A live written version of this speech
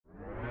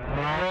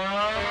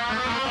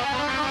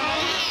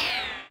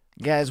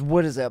Guys,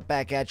 what is up?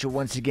 Back at you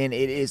once again.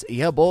 It is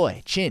ya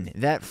boy, Chin,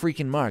 that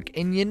freaking Mark.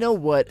 And you know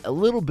what? A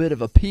little bit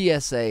of a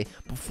PSA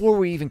before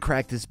we even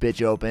crack this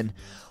bitch open.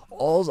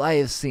 All I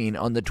have seen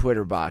on the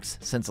Twitter box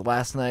since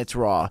last night's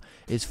Raw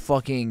is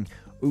fucking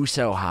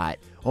Uso hot.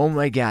 Oh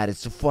my god,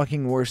 it's the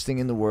fucking worst thing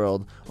in the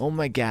world. Oh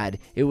my god,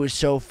 it was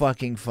so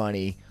fucking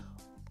funny.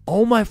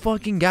 Oh my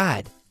fucking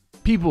god.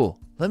 People,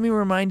 let me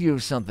remind you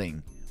of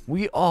something.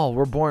 We all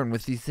were born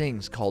with these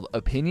things called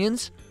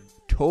opinions.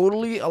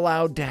 Totally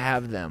allowed to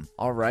have them,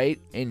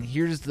 alright? And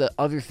here's the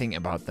other thing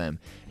about them,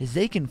 is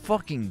they can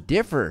fucking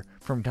differ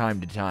from time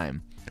to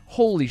time.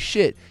 Holy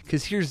shit,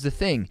 because here's the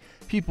thing,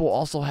 people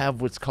also have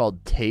what's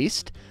called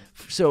taste.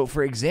 So,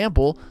 for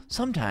example,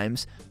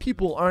 sometimes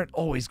people aren't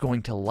always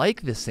going to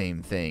like the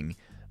same thing.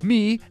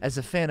 Me, as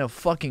a fan of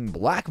fucking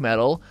black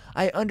metal,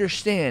 I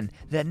understand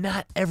that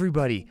not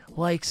everybody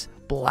likes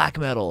black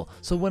metal.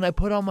 So when I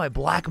put on my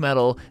black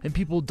metal and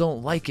people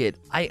don't like it,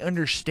 I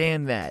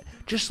understand that.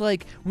 Just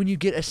like when you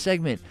get a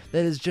segment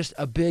that is just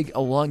a big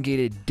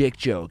elongated dick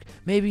joke,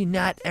 maybe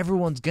not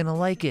everyone's gonna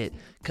like it.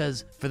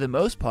 Cause for the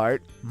most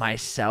part,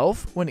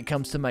 myself, when it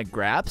comes to my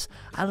graps,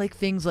 I like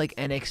things like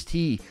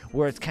NXT,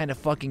 where it's kind of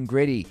fucking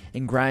gritty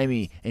and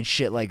grimy and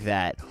shit like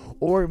that.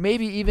 Or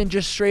maybe even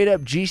just straight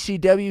up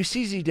GCW,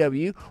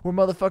 CZW, where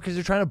motherfuckers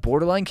are trying to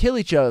borderline kill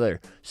each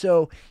other.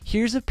 So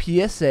here's a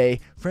PSA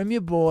from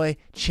your boy,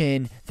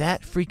 Chin,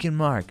 that freaking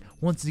Mark,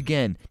 once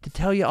again, to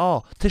tell you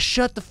all to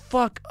shut the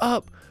fuck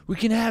up. We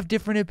can have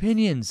different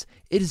opinions.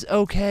 It is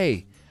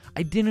okay.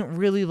 I didn't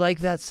really like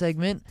that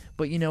segment,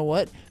 but you know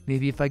what?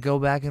 Maybe if I go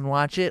back and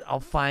watch it, I'll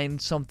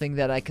find something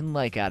that I can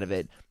like out of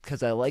it.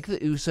 Because I like the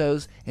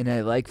Usos, and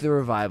I like the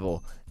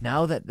Revival.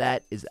 Now that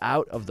that is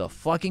out of the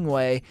fucking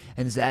way,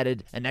 and has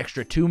added an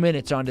extra 2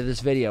 minutes onto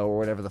this video, or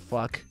whatever the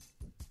fuck.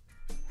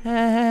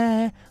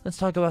 Let's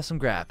talk about some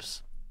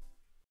graps.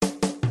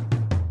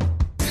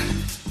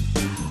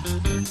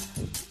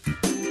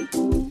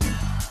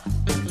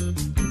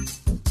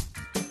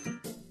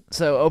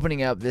 So,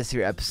 opening up this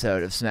here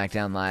episode of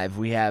SmackDown Live,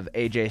 we have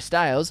AJ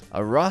Styles,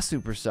 a Raw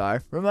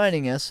superstar,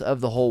 reminding us of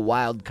the whole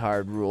wild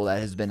card rule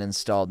that has been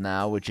installed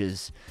now, which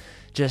is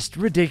just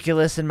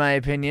ridiculous in my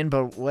opinion,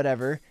 but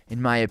whatever.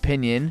 In my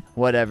opinion,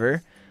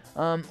 whatever.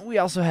 We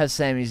also have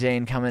Sami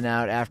Zayn coming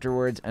out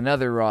afterwards,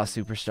 another Raw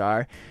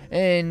superstar,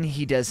 and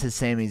he does his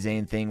Sami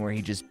Zayn thing where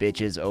he just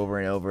bitches over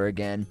and over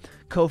again.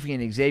 Kofi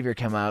and Xavier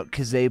come out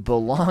because they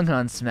belong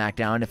on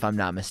SmackDown, if I'm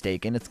not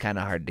mistaken. It's kind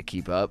of hard to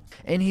keep up.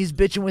 And he's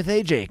bitching with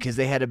AJ because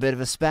they had a bit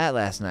of a spat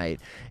last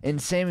night.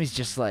 And Sami's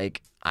just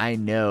like, I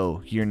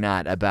know you're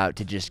not about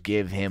to just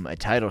give him a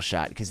title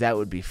shot because that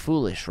would be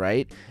foolish,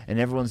 right? And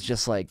everyone's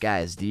just like,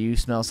 guys, do you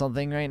smell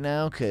something right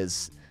now?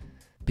 Because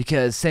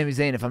Sami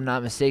Zayn, if I'm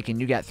not mistaken,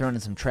 you got thrown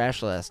in some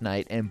trash last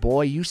night, and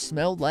boy, you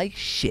smelled like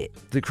shit.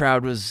 The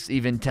crowd was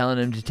even telling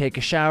him to take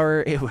a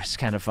shower. It was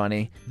kind of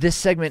funny. This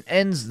segment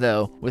ends,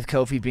 though, with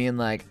Kofi being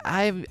like,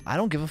 I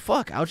don't give a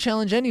fuck. I'll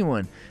challenge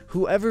anyone.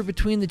 Whoever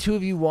between the two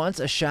of you wants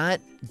a shot,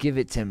 give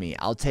it to me.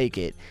 I'll take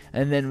it.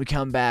 And then we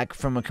come back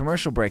from a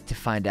commercial break to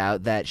find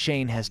out that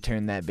Shane has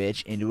turned that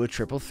bitch into a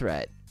triple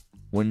threat.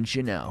 Wouldn't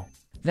you know?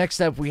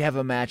 Next up, we have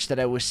a match that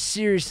I was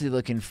seriously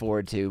looking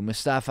forward to,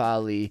 Mustafa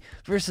Ali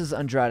versus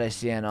Andrade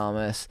Cien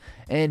Almas,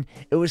 and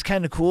it was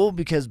kind of cool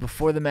because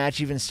before the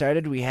match even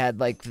started, we had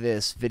like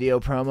this video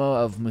promo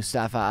of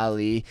Mustafa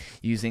Ali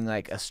using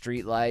like a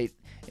street light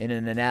in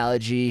an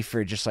analogy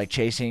for just like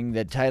chasing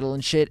the title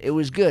and shit. It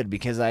was good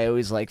because I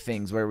always like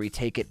things where we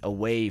take it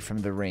away from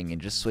the ring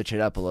and just switch it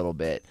up a little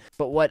bit.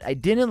 But what I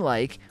didn't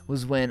like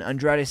was when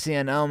Andrade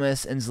Cien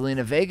Almas and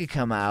Zelina Vega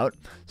come out,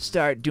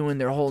 start doing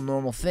their whole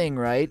normal thing,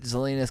 right?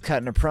 Zelina's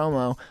cutting a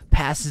promo,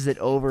 passes it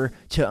over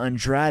to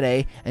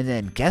Andrade, and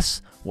then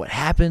guess what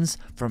happens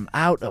from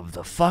out of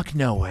the fuck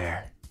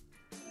nowhere?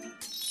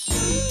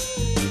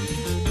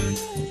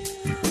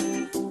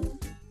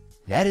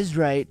 That is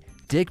right.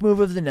 Dick move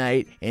of the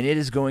night, and it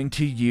is going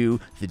to you,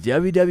 the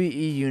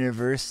WWE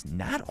Universe,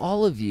 not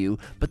all of you,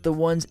 but the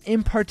ones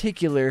in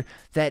particular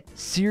that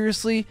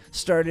seriously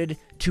started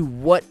to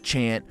what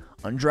chant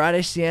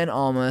Andrade Cien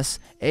Almas,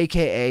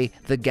 aka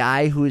the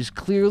guy who is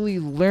clearly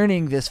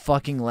learning this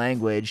fucking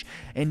language,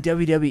 and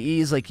WWE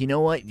is like, you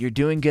know what, you're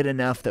doing good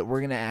enough that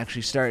we're gonna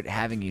actually start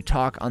having you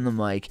talk on the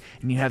mic,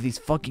 and you have these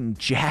fucking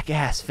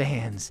jackass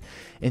fans,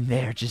 and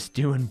they're just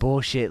doing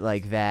bullshit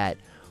like that.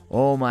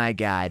 Oh my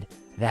god.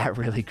 That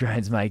really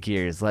grinds my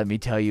gears, let me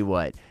tell you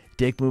what.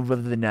 Dick move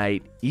of the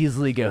night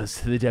easily goes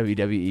to the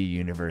WWE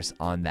Universe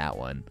on that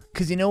one.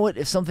 Because you know what?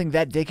 If something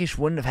that dickish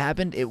wouldn't have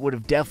happened, it would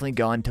have definitely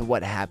gone to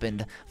what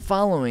happened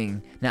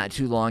following not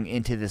too long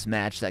into this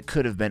match that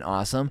could have been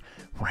awesome.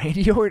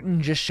 Randy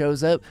Orton just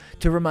shows up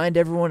to remind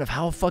everyone of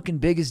how fucking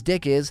big his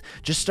dick is,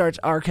 just starts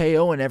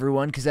RKOing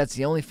everyone because that's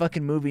the only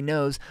fucking move he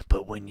knows.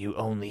 But when you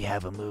only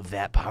have a move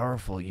that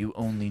powerful, you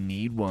only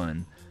need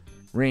one.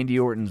 Randy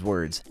Orton's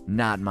words,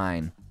 not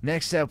mine.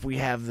 Next up, we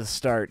have the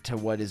start to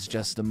what is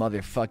just the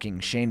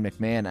motherfucking Shane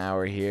McMahon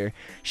hour here.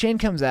 Shane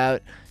comes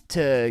out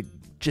to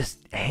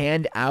just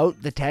hand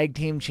out the tag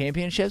team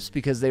championships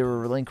because they were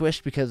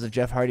relinquished because of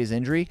Jeff Hardy's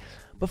injury.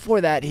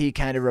 Before that, he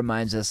kind of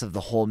reminds us of the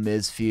whole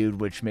Miz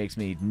feud, which makes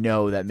me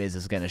know that Miz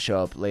is going to show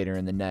up later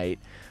in the night.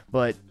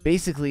 But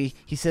basically,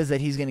 he says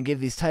that he's going to give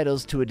these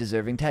titles to a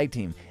deserving tag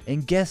team.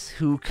 And guess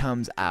who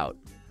comes out?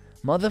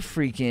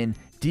 Motherfreaking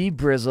D.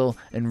 Brizzle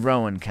and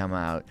Rowan come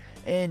out.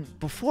 And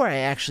before I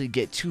actually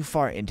get too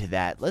far into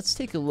that, let's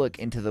take a look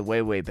into the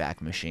way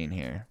back machine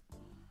here.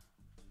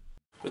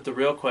 But the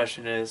real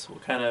question is,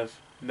 what kind of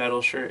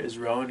metal shirt is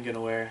Rowan going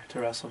to wear to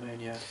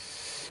WrestleMania?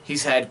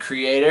 He's had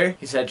Creator,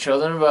 he's had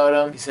Children of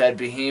Bodom, he's had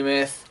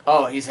Behemoth.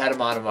 Oh, he's had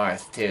Amon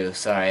Amarth too.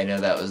 Sorry, I know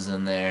that was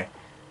in there.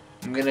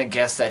 I'm gonna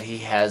guess that he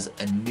has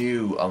a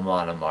new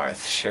Amon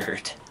Amarth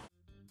shirt.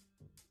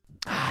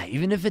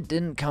 Even if it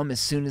didn't come as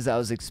soon as I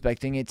was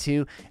expecting it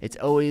to, it's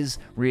always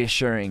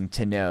reassuring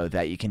to know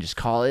that you can just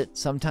call it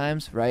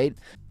sometimes, right?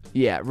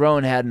 Yeah,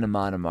 Rowan had an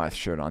Amon Amarth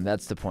shirt on.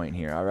 That's the point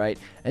here, alright?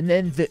 And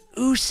then the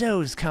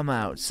Usos come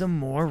out, some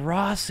more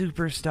Raw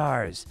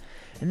superstars.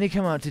 And they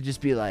come out to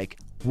just be like,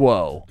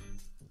 whoa,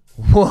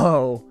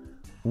 whoa,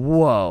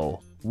 whoa,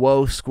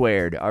 whoa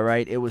squared,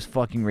 alright? It was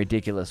fucking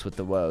ridiculous with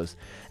the woes.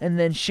 And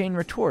then Shane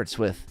retorts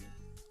with,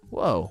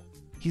 whoa.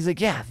 He's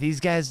like, yeah, these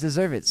guys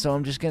deserve it, so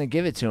I'm just gonna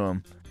give it to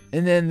them.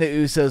 And then the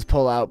Usos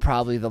pull out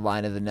probably the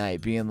line of the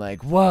night, being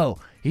like, whoa,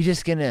 you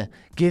just gonna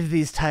give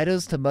these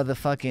titles to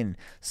motherfucking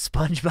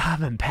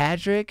SpongeBob and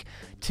Patrick?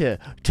 To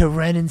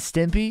Ren and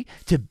Stimpy?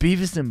 To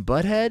Beavis and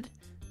Butthead?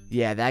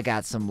 Yeah, that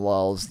got some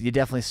lulls. You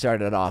definitely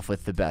started off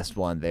with the best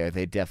one there.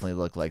 They definitely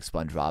look like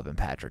SpongeBob and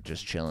Patrick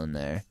just chilling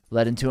there.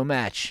 Led into a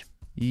match.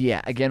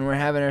 Yeah, again, we're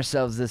having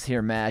ourselves this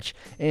here match.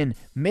 In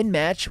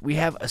mid-match, we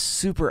have a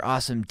super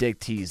awesome dick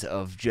tease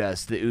of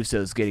just the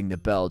Usos getting the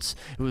belts.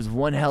 It was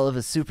one hell of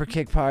a super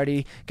kick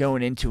party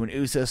going into an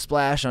Uso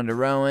splash onto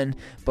Rowan,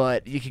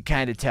 but you could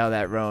kind of tell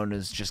that Rowan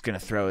was just going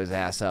to throw his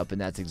ass up,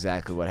 and that's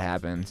exactly what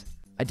happened.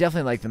 I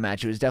definitely liked the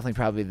match. It was definitely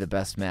probably the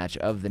best match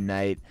of the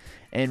night.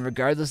 And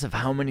regardless of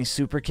how many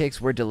super kicks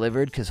were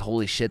delivered, because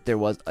holy shit, there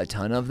was a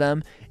ton of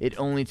them, it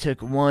only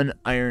took one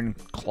iron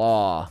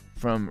claw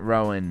from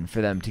Rowan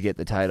for them to get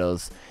the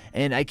titles.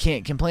 And I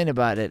can't complain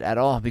about it at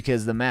all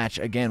because the match,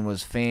 again,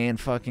 was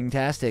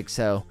fan-fucking-tastic.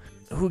 So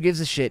who gives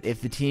a shit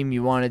if the team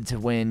you wanted to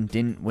win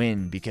didn't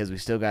win, because we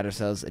still got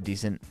ourselves a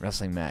decent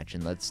wrestling match.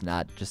 And let's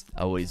not just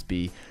always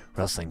be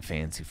wrestling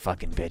fans who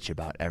fucking bitch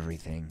about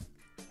everything.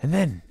 And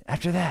then,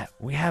 after that,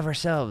 we have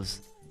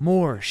ourselves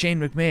more Shane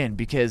McMahon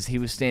because he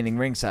was standing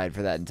ringside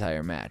for that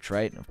entire match,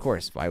 right? Of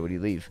course, why would he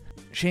leave?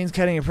 Shane's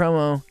cutting a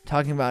promo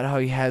talking about how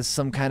he has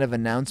some kind of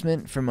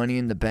announcement for Money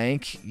in the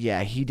Bank.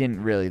 Yeah, he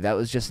didn't really. That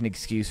was just an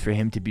excuse for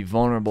him to be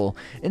vulnerable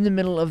in the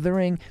middle of the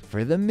ring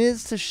for The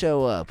Miz to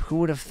show up. Who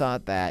would have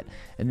thought that?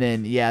 And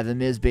then, yeah, The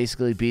Miz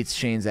basically beats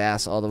Shane's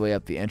ass all the way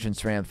up the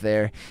entrance ramp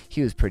there.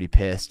 He was pretty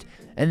pissed.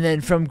 And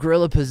then from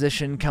gorilla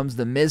position comes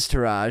the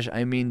Miztourage,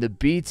 I mean the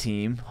B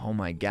team. Oh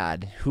my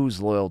god, who's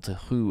loyal to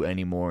who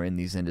anymore in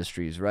these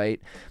industries, right?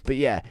 But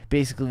yeah,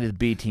 basically the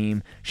B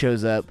team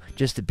shows up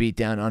just to beat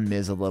down on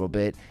Miz a little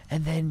bit.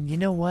 And then, you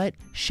know what?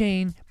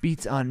 Shane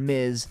beats on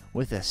Miz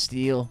with a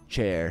steel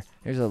chair.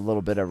 There's a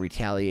little bit of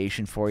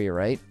retaliation for you,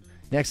 right?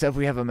 Next up,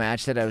 we have a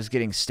match that I was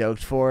getting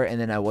stoked for,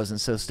 and then I wasn't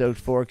so stoked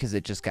for because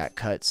it just got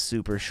cut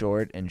super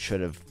short and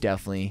should have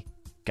definitely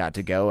got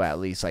to go at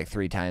least like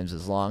 3 times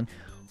as long.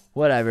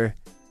 Whatever.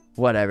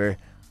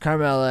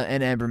 Carmella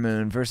and Ember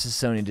Moon versus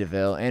Sonya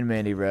Deville and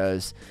Mandy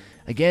Rose.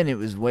 Again, it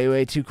was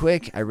way too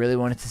quick. I really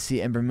wanted to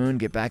see Ember Moon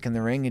get back in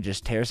the ring and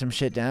just tear some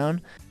shit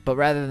down. But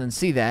rather than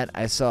see that,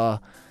 I saw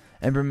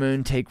Ember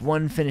Moon take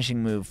one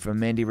finishing move from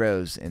Mandy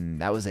Rose, and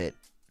that was it.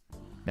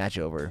 Match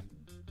over.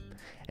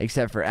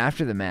 Except for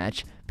after the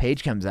match,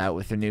 Paige comes out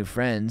with her new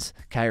friends,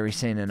 Kairi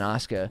Sane and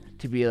Asuka,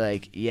 to be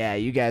like, yeah,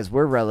 you guys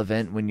were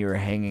relevant when you were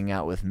hanging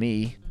out with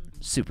me.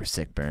 Super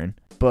sick burn.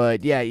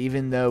 But yeah,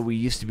 even though we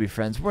used to be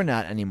friends, we're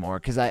not anymore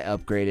because I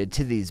upgraded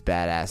to these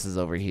badasses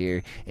over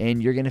here,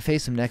 and you're going to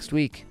face them next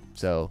week.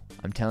 So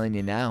I'm telling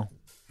you now,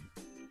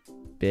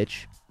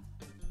 bitches,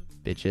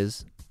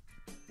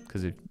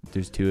 because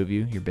there's 2 of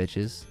you, you're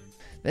bitches.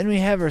 Then we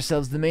have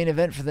ourselves the main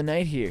event for the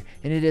night here,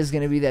 and it is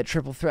going to be that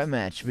triple threat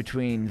match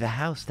between the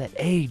house that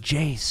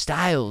AJ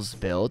Styles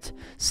built,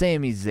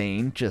 Sami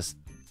Zayn, just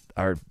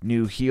our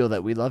new heel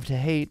that we love to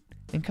hate,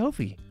 and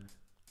Kofi.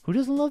 Who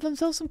doesn't love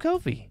themselves some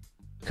Kofi?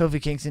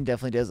 Kofi Kingston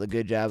definitely does a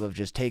good job of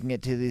just taking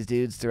it to these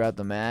dudes throughout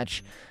the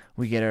match.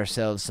 We get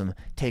ourselves some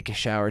take a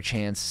shower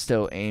chants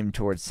still aimed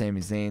towards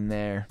Sami Zayn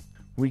there.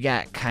 We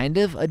got kind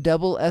of a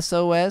double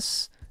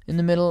SOS in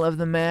the middle of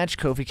the match.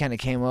 Kofi kind of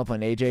came up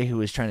on AJ, who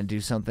was trying to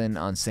do something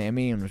on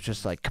Sami, and was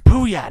just like,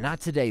 Kapooyah, not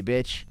today,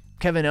 bitch.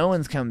 Kevin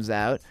Owens comes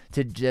out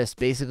to just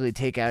basically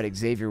take out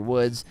Xavier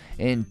Woods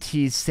and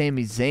tease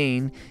Sami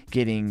Zayn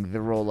getting the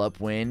roll-up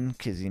win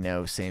because, you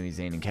know, Sami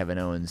Zayn and Kevin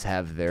Owens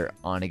have their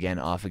on-again,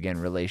 off-again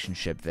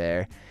relationship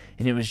there.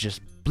 And it was just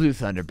Blue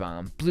Thunder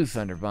Bomb, Blue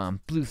Thunder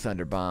Bomb, Blue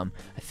Thunder Bomb.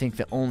 I think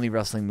the only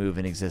wrestling move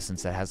in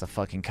existence that has a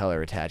fucking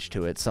color attached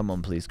to it.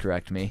 Someone please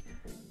correct me.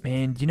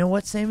 Man, you know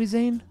what, Sami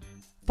Zayn?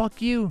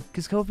 fuck you,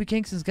 because Kofi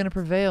Kingston's going to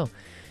prevail.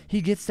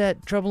 He gets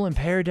that Trouble in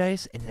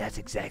Paradise, and that's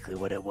exactly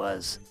what it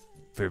was.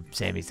 For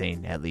Sami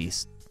Zayn, at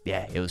least.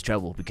 Yeah, it was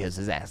trouble because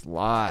his ass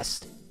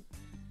lost.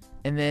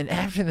 And then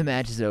after the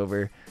match is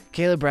over,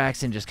 Kayla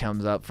Braxton just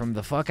comes up from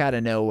the fuck out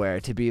of nowhere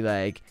to be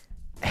like,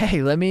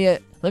 hey, let me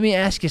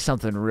ask you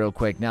something real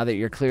quick now that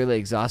you're clearly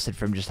exhausted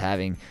from just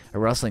having a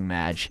wrestling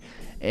match.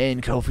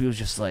 And Kofi was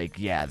just like,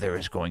 yeah, there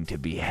is going to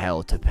be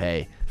hell to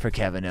pay for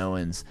Kevin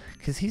Owens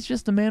because he's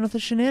just the man with the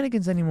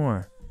shenanigans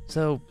anymore.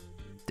 So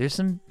there's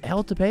some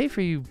hell to pay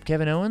for you,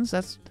 Kevin Owens.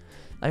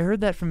 I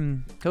heard that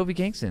from Kofi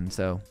Kingston,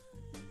 so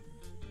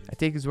I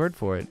take his word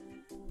for it.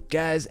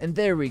 Guys, and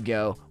there we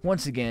go,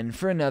 once again,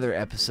 for another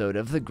episode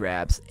of The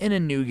Graps in a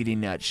nougaty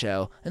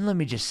nutshell. And let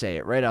me just say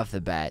it right off the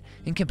bat,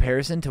 in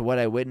comparison to what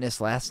I witnessed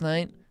last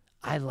night,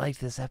 I liked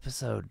this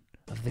episode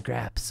of The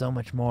Graps so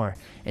much more.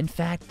 In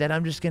fact, that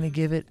I'm just going to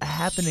give it a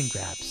happening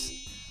Graps.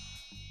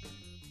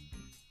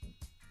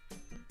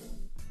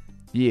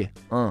 Yeah,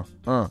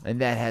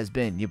 and that has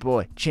been your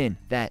boy, Chin,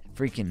 that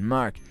freaking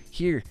Mark,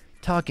 here,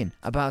 talking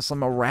about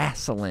some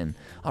wrestling,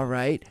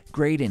 alright?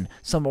 Grading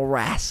some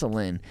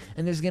wrestling.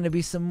 And there's going to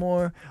be some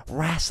more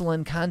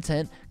wrestling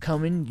content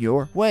coming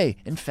your way.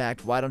 In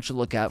fact, why don't you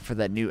look out for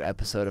that new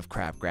episode of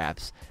Crap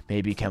Graps,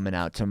 maybe coming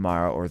out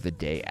tomorrow or the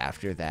day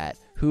after that.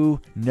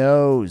 Who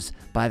knows?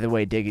 By the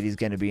way, Diggity's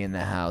going to be in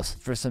the house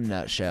for some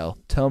nutshell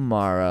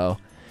tomorrow.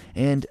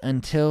 And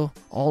until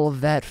all of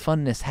that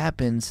funness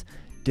happens,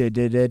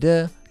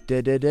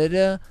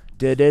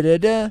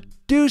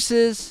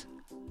 deuces.